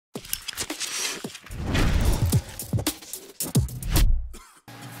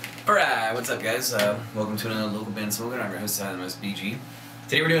Alright, what's up guys? Welcome to another local band Smokeout. I'm your host, BG.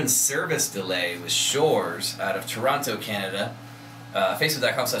 Today we're doing Service Delay with Shores out of Toronto, Canada.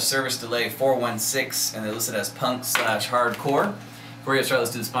 Facebook.com/Service Delay 416, and they're listed as punk/hardcore. Before we get started,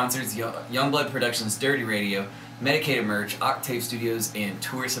 let's do the sponsors: Youngblood Productions, Dirty Radio, Medicated Merch, Octave Studios, and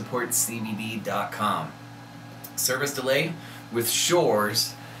TourSupportCBD.com. Service Delay with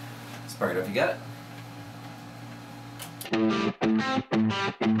Shores. Spark it up, you got it.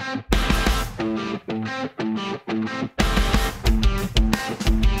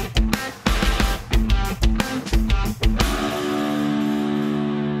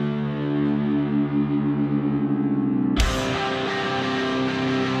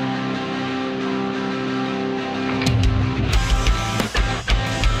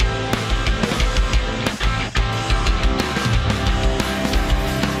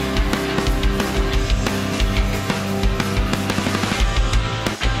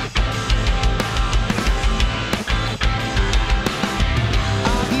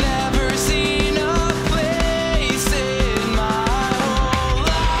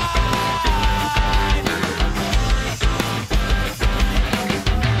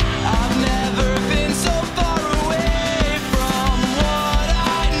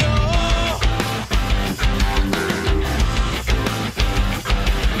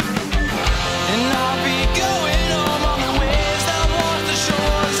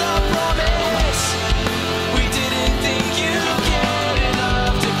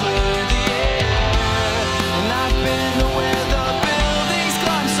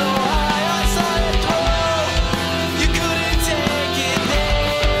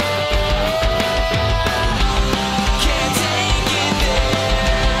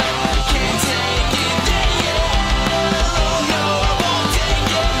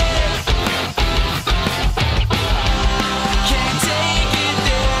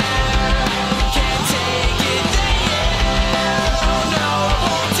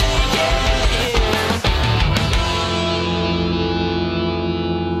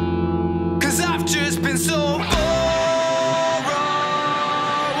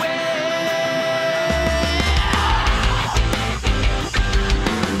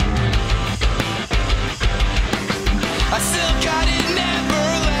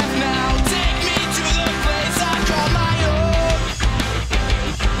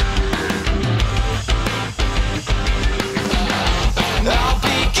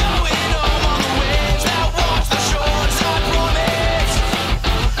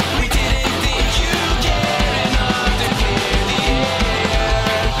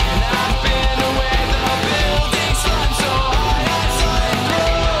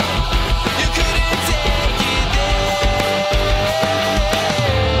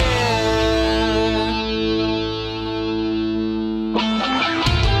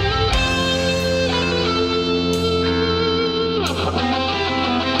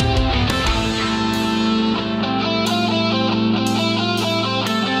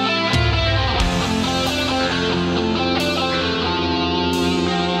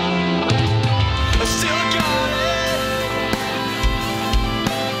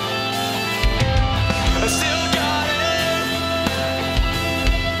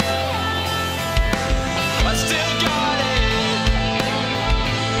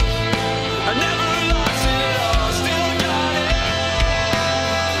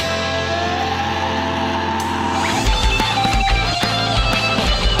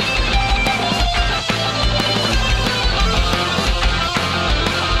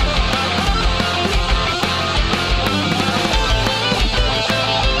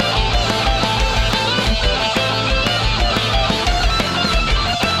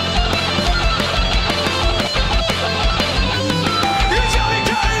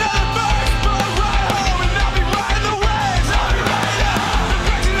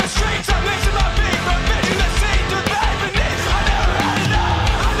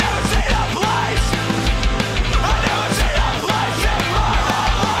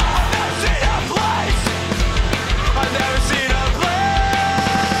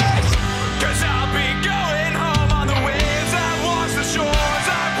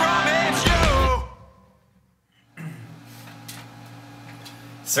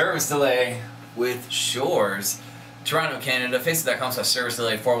 Service Delay with Shores, Toronto, Canada. Facebook.com/Service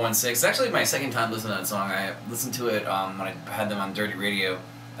Delay 416. It's actually my second time listening to that song. I listened to it when I had them on Dirty Radio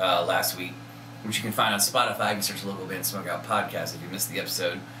last week, which you can find on Spotify. You can search Local Band Smokeout Podcast if you missed the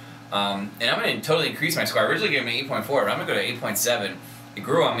episode. And I'm going to totally increase my score. I originally gave it an 8.4, but I'm going to go to 8.7. It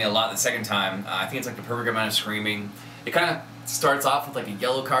grew on me a lot the second time. I think it's like the perfect amount of screaming. It kind of starts off with like a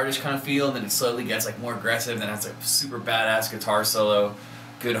yellow cardish kind of feel, and then it slowly gets like more aggressive, then it has like a super badass guitar solo.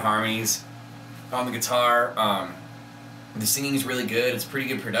 good harmonies on the guitar. The singing is really good. It's pretty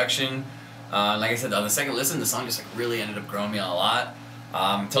good production. Like I said, on the second listen, the song just like really ended up growing me on a lot.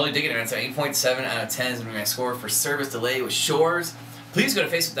 Totally digging it. It's an 8.7 out of 10 is going to be my score for Service Delay with Shores. Please go to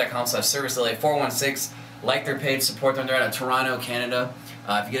facebook.com/servicedelay416. Like their page, support them. They're out of Toronto, Canada.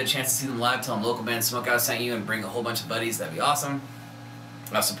 If you get a chance to see them live, tell them local band Smokeout sent you and bring a whole bunch of buddies. That'd be awesome.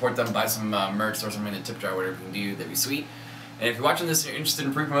 Support them, buy some merch, throw something in the tip jar, whatever you can do. That'd be sweet. And if you're watching this and you're interested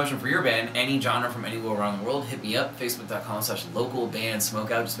in free promotion for your band, any genre from anywhere around the world, hit me up,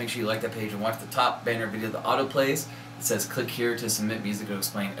 facebook.com/localbandsmokeout. Just make sure you like that page and watch the top banner video that autoplays. It says click here to submit music to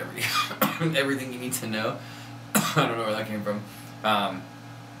explain everything you need to know. I don't know where that came from.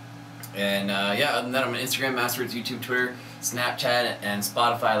 Yeah, other than that, I'm on Instagram, Masterwords, YouTube, Twitter, Snapchat, and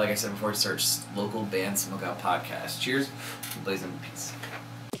Spotify. Like I said before, search Local Band Smokeout Podcast. Cheers. Blazing peace.